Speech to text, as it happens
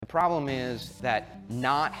problem is that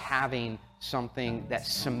not having something that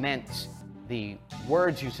cements the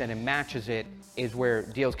words you said and matches it is where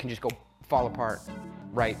deals can just go fall apart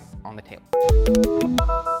right on the table.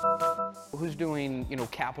 Who's doing,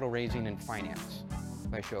 capital raising and finance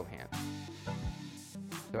by show of hands?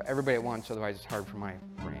 So everybody at once, otherwise it's hard for my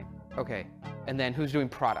brain. Okay, and then who's doing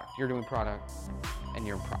product? You're doing product, and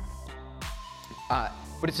you're in product.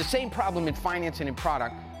 But it's the same problem in finance and in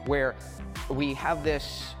product, where we have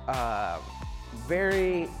this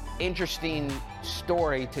very interesting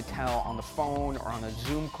story to tell on the phone or on a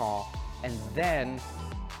Zoom call, and then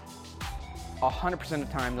 100% of the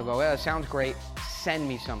time they'll go, sounds great, send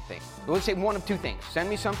me something. Let's say one of two things, send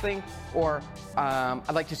me something, or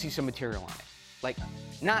I'd like to see some material on it. Like,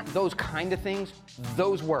 not those kind of things,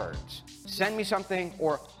 those words. Send me something,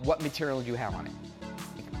 or what material do you have on it?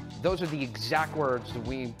 Those are the exact words that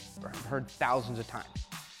we've heard thousands of times.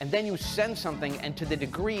 And then you send something, and to the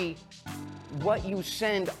degree what you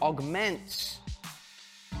send augments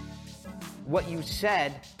what you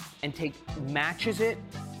said and matches it,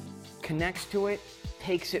 connects to it,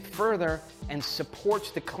 takes it further, and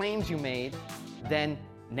supports the claims you made, then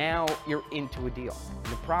now you're into a deal.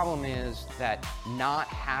 And the problem is that not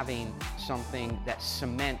having something that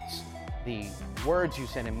cements the words you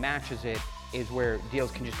said and matches it is where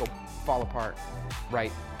deals can just go fall apart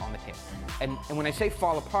right on the table. And when I say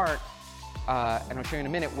fall apart, and I'll show you in a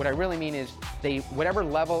minute, what I really mean is whatever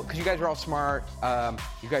level, because you guys are all smart,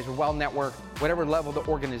 you guys are well networked, whatever level of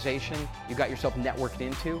the organization you got yourself networked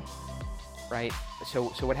into, right? So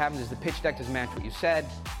what happens is the pitch deck doesn't match what you said,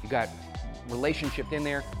 you got relationship in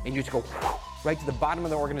there, and you just go right to the bottom of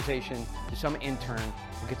the organization to some intern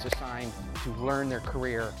who gets assigned to learn their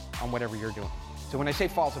career on whatever you're doing. So when I say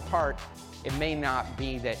falls apart, it may not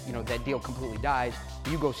be that that deal completely dies.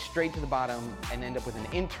 You go straight to the bottom and end up with an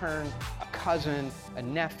intern, a cousin, a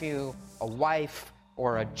nephew, a wife,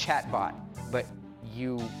 or a chatbot. But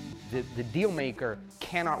the deal maker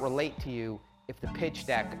cannot relate to you if the pitch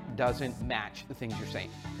deck doesn't match the things you're saying.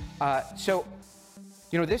 So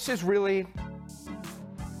this is really,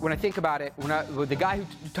 when I think about it, the guy who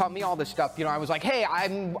taught me all this stuff, I was like, hey, I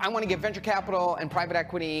want to get venture capital and private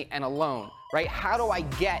equity and a loan, right? How do I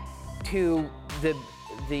get to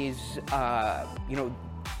these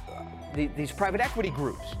private equity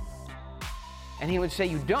groups? And he would say,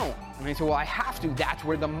 you don't. And I said, well, I have to. That's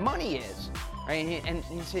where the money is, right? And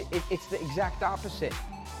he said, it's the exact opposite.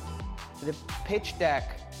 The pitch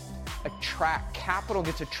deck capital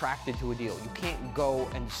gets attracted to a deal. You can't go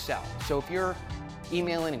and sell. So if you're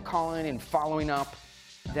emailing and calling and following up,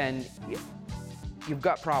 then you've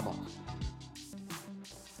got problems.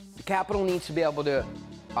 The capital needs to be able to,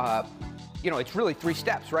 it's really 3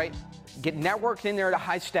 steps, right? Get networked in there at a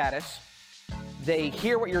high status. They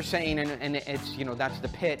hear what you're saying, and it's, that's the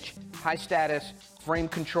pitch. High status, frame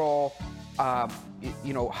control,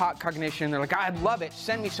 hot cognition. They're like, I love it,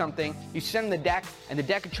 send me something. You send the deck, and the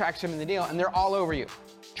deck attracts them in the deal, and they're all over you,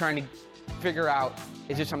 trying to figure out,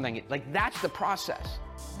 is this something? Like, that's the process.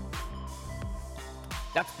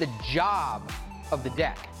 That's the job of the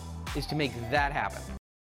deck, is to make that happen.